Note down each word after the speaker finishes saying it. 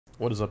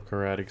What is up,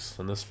 Karatics?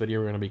 In this video,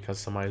 we're going to be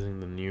customizing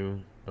the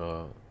new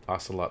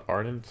Ocelot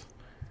Ardent.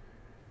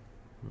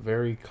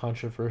 Very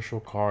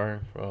controversial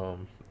car.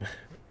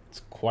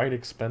 It's quite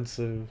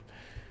expensive,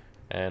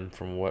 and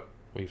from what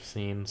we've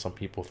seen, some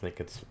people think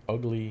it's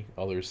ugly,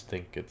 others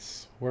think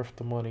it's worth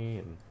the money,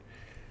 and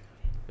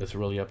it's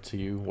really up to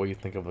you what you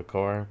think of the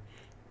car.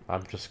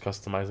 I'm just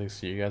customizing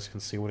so you guys can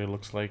see what it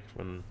looks like,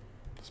 and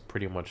that's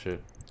pretty much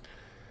it.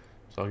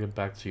 So I'll get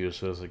back to you as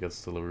soon as it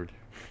gets delivered.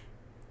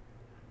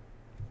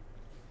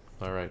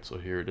 Alright, so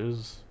here it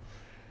is,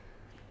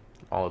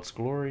 all its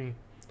glory.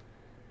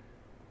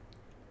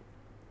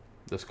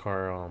 This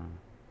car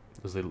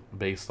is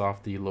based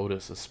off the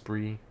Lotus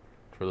Esprit,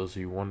 for those of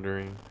you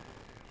wondering.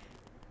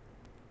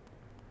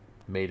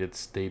 Made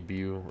its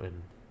debut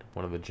in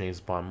one of the James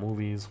Bond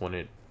movies when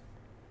it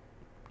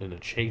in a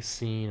chase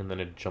scene, and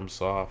then it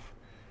jumps off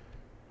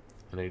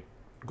and it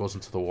goes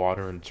into the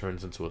water and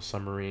turns into a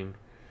submarine.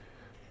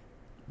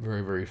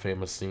 Very, very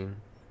famous scene.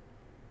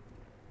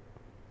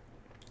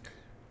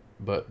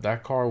 But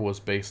that car was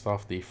based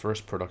off the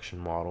first production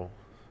model,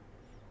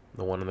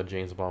 the one in the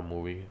James Bond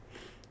movie.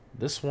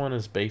 This one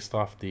is based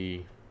off the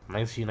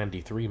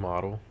 1993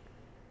 model,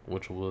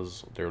 which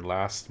was their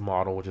last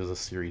model, which is a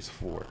Series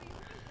 4.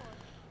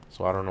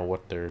 So I don't know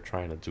what they're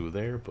trying to do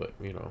there, but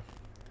you know.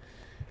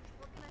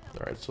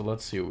 Alright, so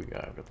let's see what we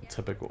got. Got the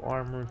typical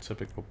armor,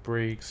 typical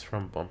brakes,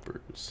 front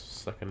bumpers,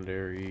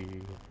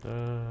 secondary.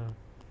 Let's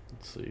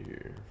see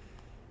here.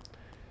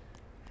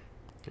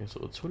 Okay, so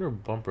the tuner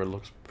bumper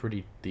looks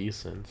pretty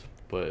decent,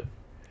 but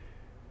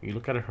you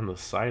look at it from the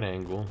side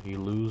angle, you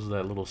lose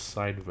that little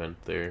side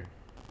vent there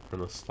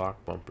from the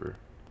stock bumper.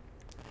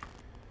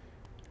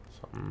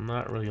 So I'm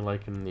not really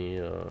liking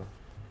the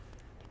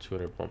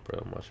tuner bumper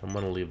that much. I'm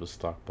gonna leave the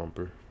stock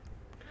bumper.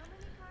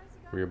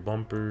 Rear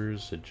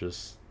bumpers, it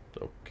just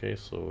okay,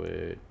 so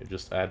it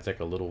just adds like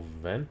a little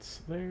vent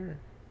there.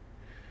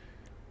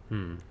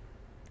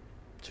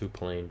 Too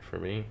plain for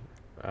me.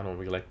 I don't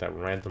really like that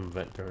random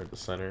vent there at the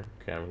center.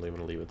 Okay, I'm really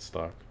gonna leave it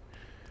stock.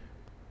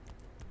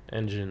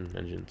 Engine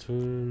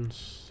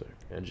tunes,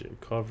 engine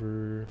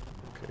cover.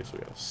 Okay, so we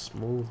got a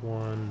smooth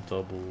one,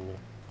 double.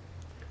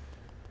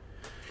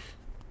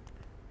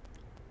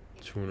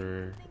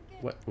 Tuner.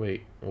 What?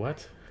 Wait,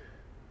 what?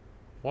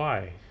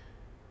 Why?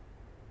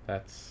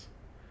 That's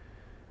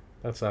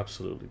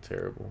absolutely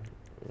terrible.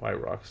 Why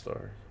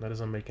Rockstar? That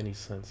doesn't make any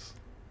sense.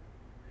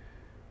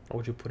 Why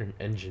would you put an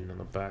engine on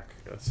the back?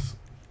 That's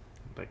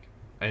like,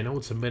 I know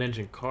it's a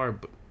mid-engine car,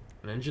 but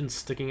an engine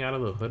sticking out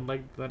of the hood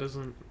like that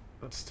isn't.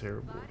 That's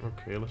terrible.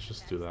 Okay, let's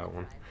just do that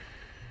one.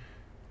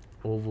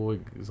 Oval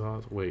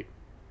exhaust. Wait,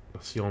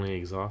 that's the only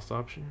exhaust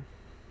option?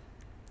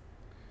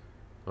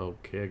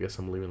 Okay, I guess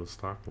I'm leaving the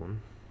stock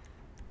one.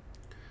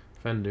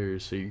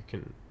 Fenders, so you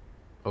can.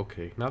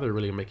 Okay, now they're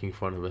really making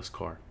fun of this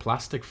car.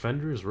 Plastic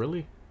fenders,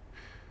 really?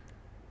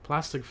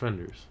 Plastic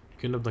fenders. You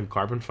couldn't have done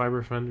carbon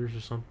fiber fenders or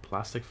something.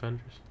 Plastic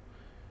fenders.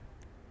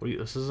 What do you,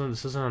 this isn't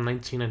a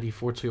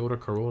 1994 Toyota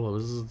Corolla.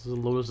 This is a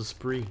Lotus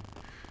Esprit.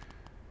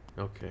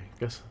 Okay,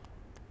 guess.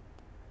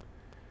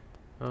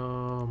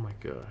 Oh my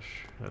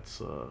gosh,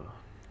 that's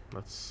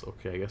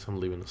okay. I guess I'm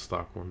leaving the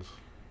stock ones.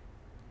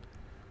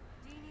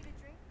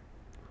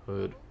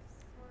 Hood.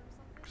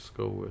 Let's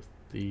go with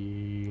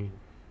the.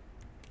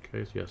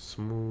 Okay, so you have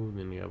smooth,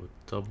 and you have a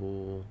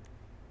double.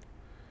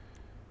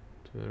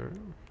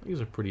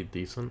 These are pretty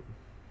decent.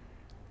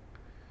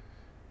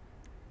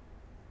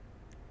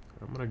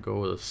 I'm gonna go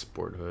with a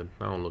sport hood.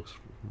 That one looks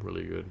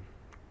really good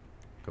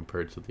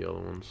compared to the other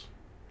ones.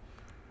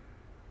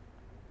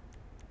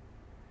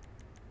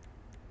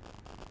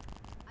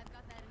 I've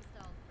got that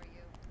installed for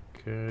you.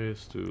 Okay,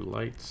 let's do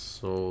lights.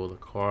 So the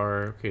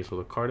car. Okay, so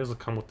the car doesn't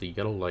come with the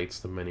yellow lights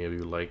that many of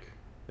you like.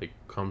 It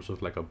comes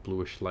with like a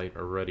bluish light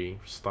already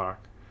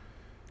stock.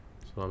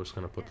 So I'm just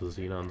gonna put the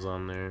xenons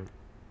on there.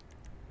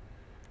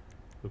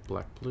 With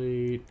black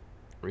plate,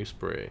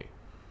 respray.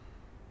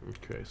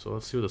 Okay, so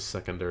let's see what the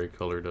secondary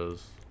color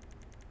does.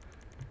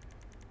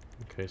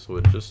 Okay, so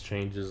it just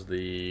changes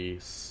the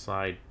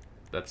side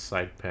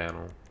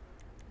panel.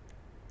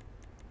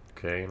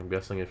 Okay, and I'm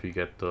guessing if you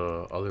get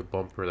the other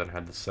bumper that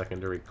had the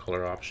secondary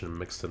color option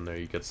mixed in there,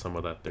 you get some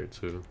of that there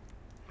too.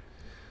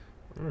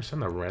 I don't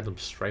understand that random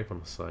stripe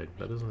on the side.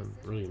 That doesn't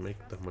really make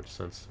that much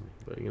sense to me.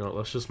 But you know,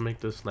 let's just make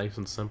this nice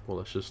and simple.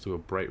 Let's just do a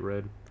bright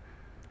red.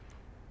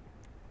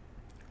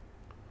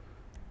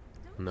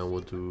 And then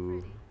we'll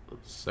do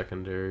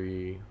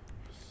secondary.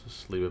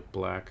 Just leave it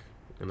black.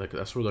 And like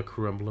that's where the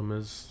crew emblem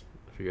is.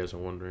 If you guys are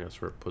wondering, that's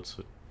where it puts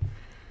it.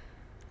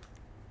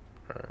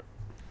 Alright.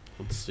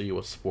 Let's see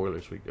what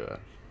spoilers we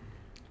got.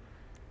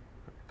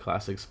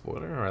 Classic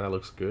spoiler. Alright, that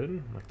looks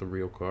good. Like the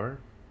real car.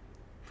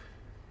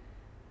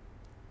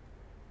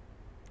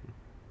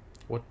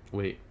 What?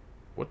 Wait.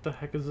 What the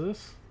heck is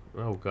this?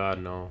 Oh god,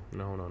 no.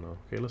 No.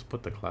 Okay, let's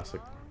put the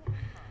classic.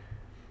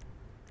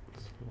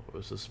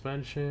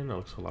 Suspension. That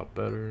looks a lot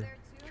better.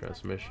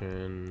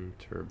 Transmission.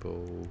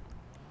 Turbo.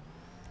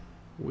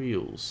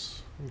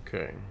 Wheels.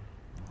 Okay.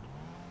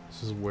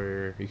 This is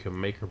where you can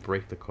make or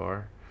break the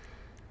car.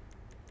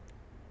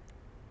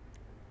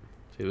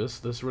 Okay,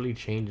 this really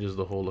changes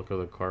the whole look of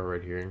the car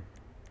right here.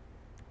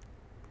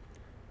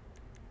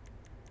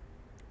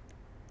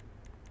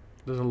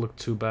 Doesn't look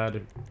too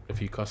bad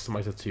if you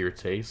customize it to your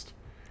taste,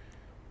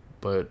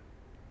 but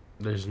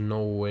there's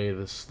no way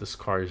this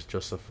car is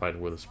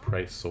justified with its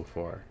price so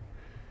far.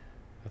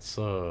 That's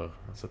a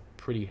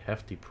pretty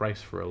hefty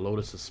price for a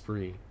Lotus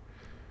Esprit.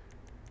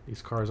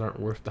 These cars aren't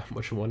worth that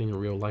much money in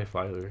real life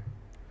either.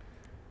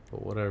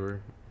 But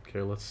whatever.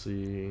 Okay, let's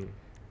see.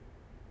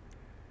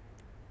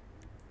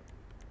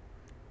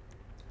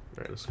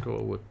 Alright, let's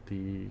go with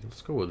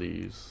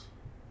these.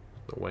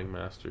 The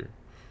Wangmaster.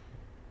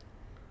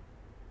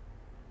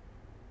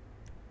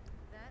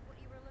 That what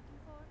you were looking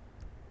for?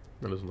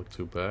 That doesn't look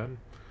too bad.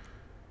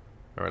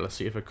 Alright, let's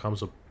see if it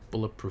comes with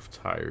bulletproof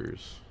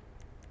tires.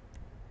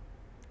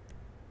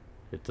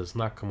 It does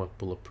not come with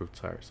bulletproof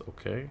tires.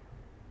 Okay.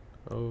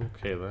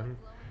 Okay then.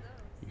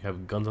 You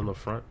have guns on the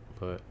front,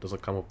 but it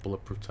doesn't come with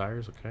bulletproof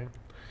tires. Okay.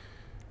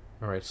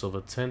 Alright, so the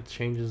tint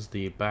changes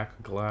the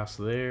back glass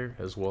there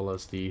as well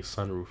as the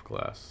sunroof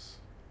glass.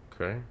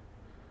 Okay.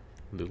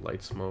 Do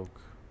light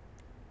smoke.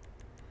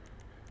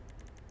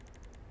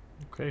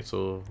 Okay,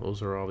 so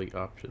those are all the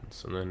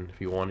options. And then if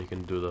you want, you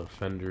can do the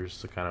fenders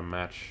to kind of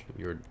match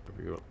your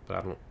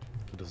the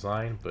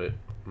design, but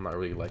I'm not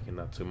really liking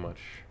that too much.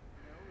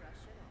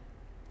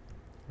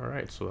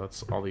 Alright, so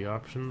that's all the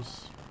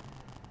options.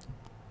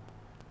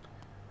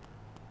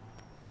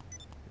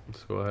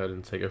 Let's go ahead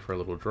and take it for a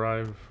little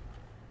drive.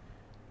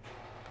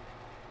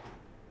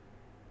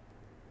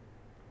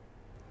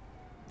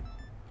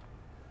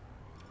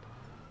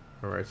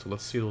 Alright, so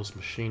let's see those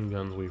machine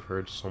guns we've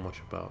heard so much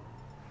about.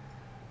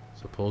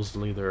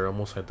 Supposedly they're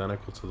almost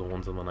identical to the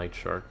ones on the Night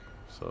Shark.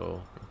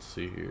 So let's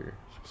see here.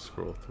 Just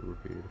scroll through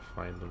here to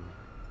find them.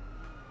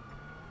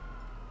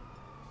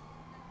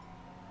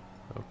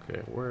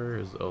 Okay, where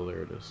is... oh,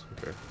 there it is.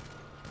 Okay.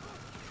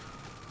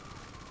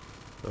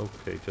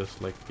 Okay,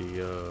 just like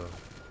the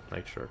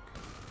Night Shark.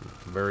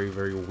 Very,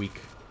 very weak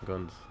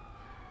guns.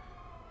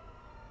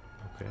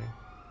 Okay.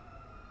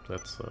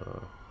 That's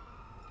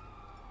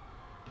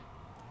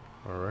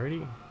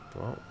alrighty.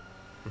 Well,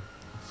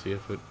 let's see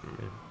if it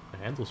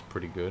handles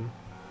pretty good.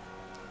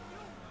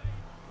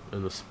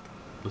 And this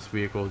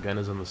vehicle again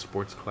is in the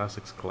Sports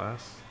Classics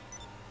class.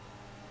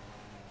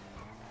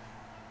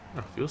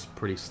 It feels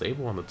pretty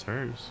stable on the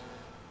turns.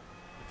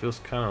 It feels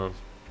kind of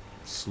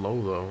slow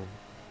though.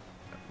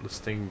 This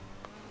thing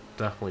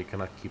definitely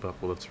cannot keep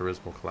up with a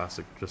Turismo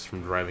Classic. Just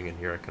from driving in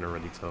here, I can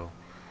already tell.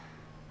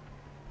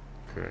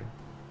 Okay.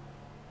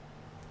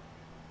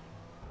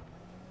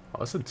 Oh,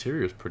 this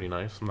interior is pretty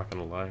nice, I'm not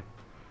gonna lie.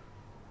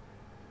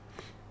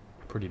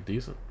 Pretty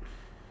decent.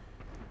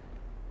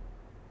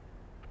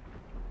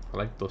 I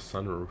like the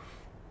sunroof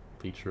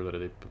feature that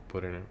they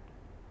put in it.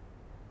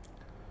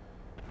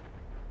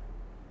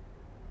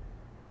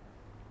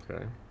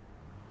 Okay.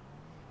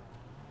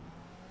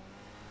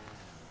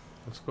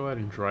 Let's go ahead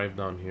and drive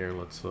down here.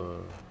 Let's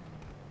go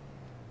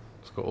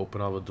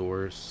open all the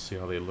doors, see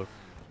how they look.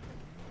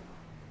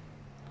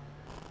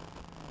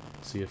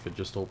 See if it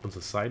just opens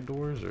the side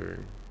doors,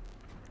 or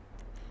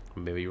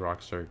maybe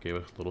Rockstar gave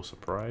us a little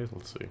surprise.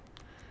 Let's see.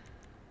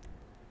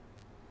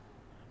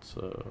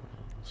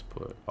 Let's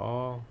put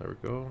all. There we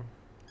go.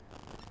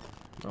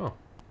 Oh,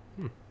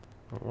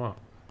 oh wow!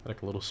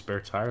 Like a little spare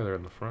tire there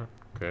in the front.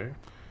 Okay.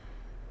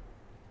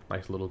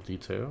 Nice little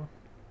detail.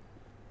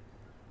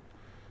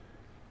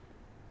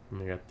 And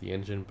we got the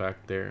engine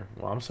back there.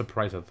 Well, I'm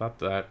surprised. I thought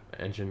that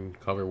engine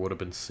cover would have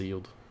been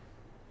sealed.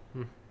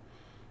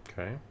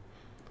 Okay.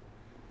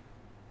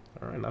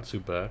 Alright, not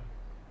too bad.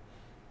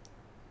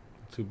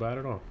 Not too bad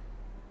at all.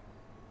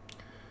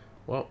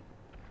 Well,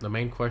 the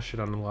main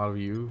question on a lot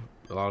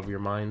of your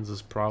minds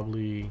is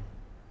probably,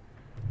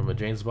 from the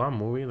James Bond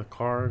movie, the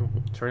car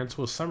turned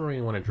into a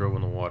submarine when it drove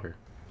in the water.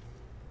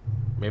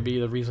 Maybe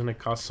the reason it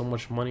costs so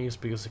much money is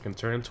because it can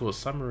turn into a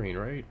submarine,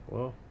 right?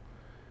 Well,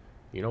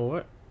 you know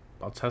what?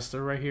 I'll test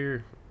it right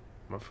here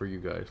for you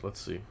guys. Let's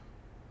see.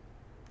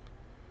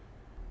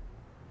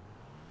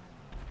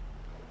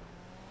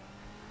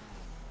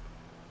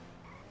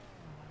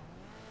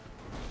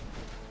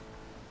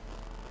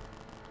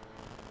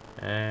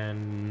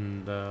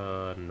 And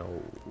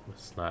no,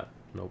 it's not.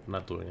 Nope,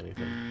 not doing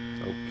anything.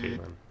 Okay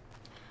then.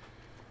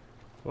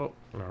 Well,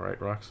 all right,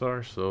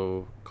 Rockstar.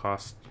 So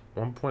cost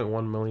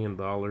 $1.1 million,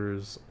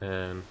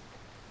 and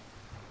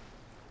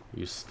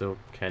you still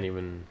can't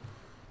even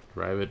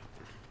drive it.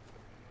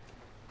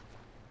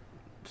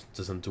 Just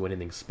doesn't do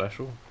anything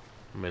special.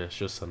 I mean, it's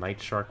just a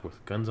Night Shark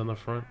with guns on the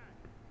front.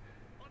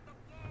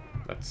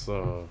 That's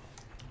kind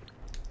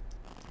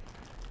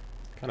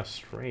of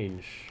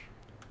strange.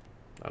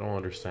 I don't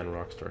understand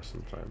Rockstar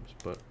sometimes,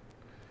 but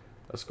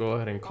let's go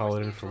ahead and call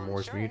it in for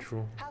Moore's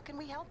Mutual. How can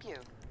we help you?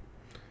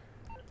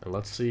 And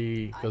let's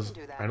see, because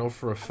I know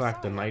for a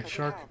fact the Night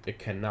Shark, it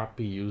cannot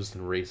be used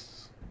in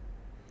races.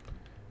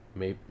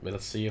 Maybe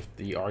let's see if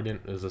the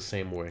Ardent is the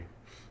same way.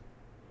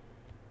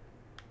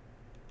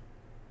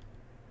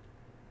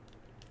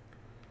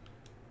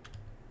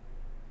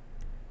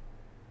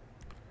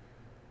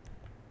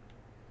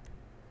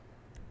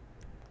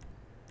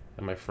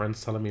 And my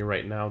friend's telling me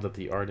right now that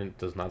the Ardent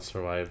does not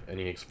survive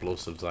any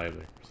explosives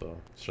either. So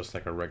it's just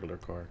like a regular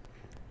car.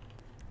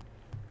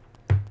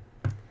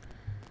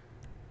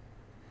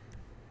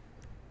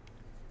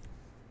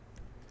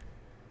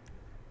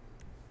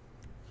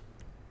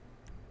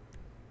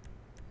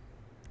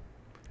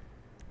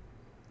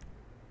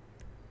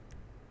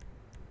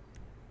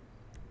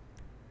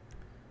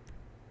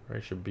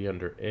 Right, should be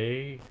under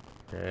A,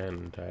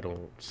 and I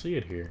don't see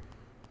it here.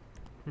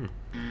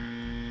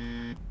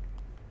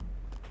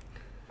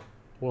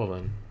 Well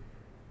then,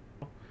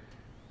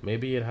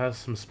 maybe it has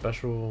some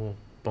special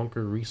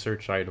bunker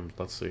research items.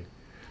 Let's see.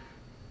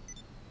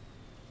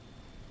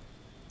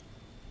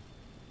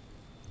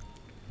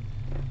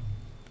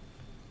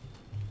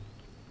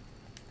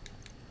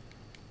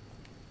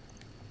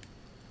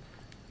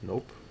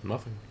 Nope,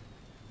 nothing.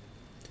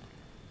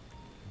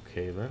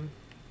 Okay then.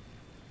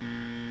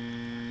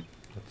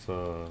 That's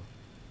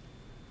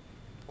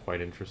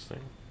quite interesting.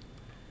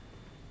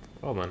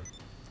 Well then.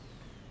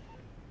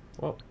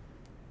 Well,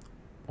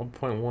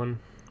 $1.1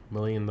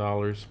 million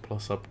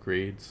plus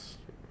upgrades.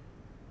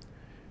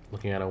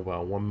 Looking at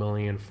about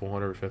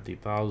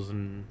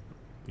 1,450,000.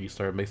 You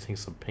start mixing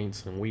some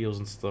paints and wheels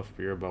and stuff,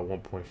 you're about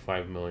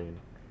 1.5 million.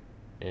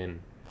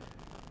 In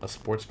a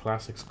sports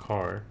classics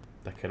car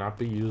that cannot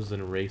be used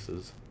in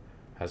races,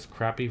 has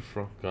crappy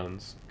front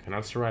guns,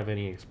 cannot survive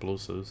any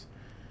explosives,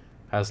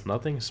 has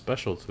nothing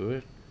special to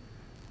it.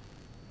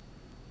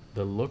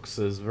 The looks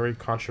is very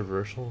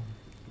controversial.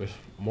 There's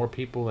more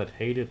people that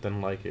hate it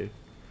than like it.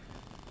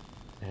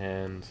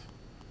 And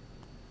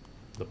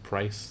the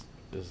price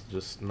is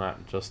just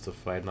not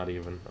justified, not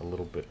even a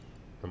little bit,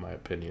 in my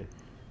opinion.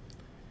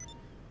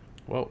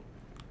 Well,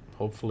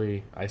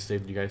 hopefully I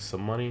saved you guys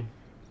some money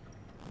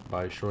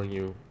by showing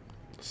you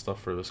stuff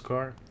for this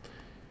car.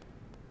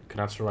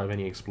 Cannot survive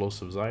any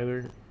explosives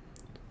either.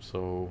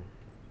 So,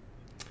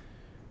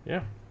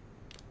 yeah.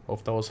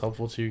 Hope that was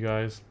helpful to you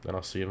guys, and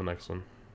I'll see you in the next one.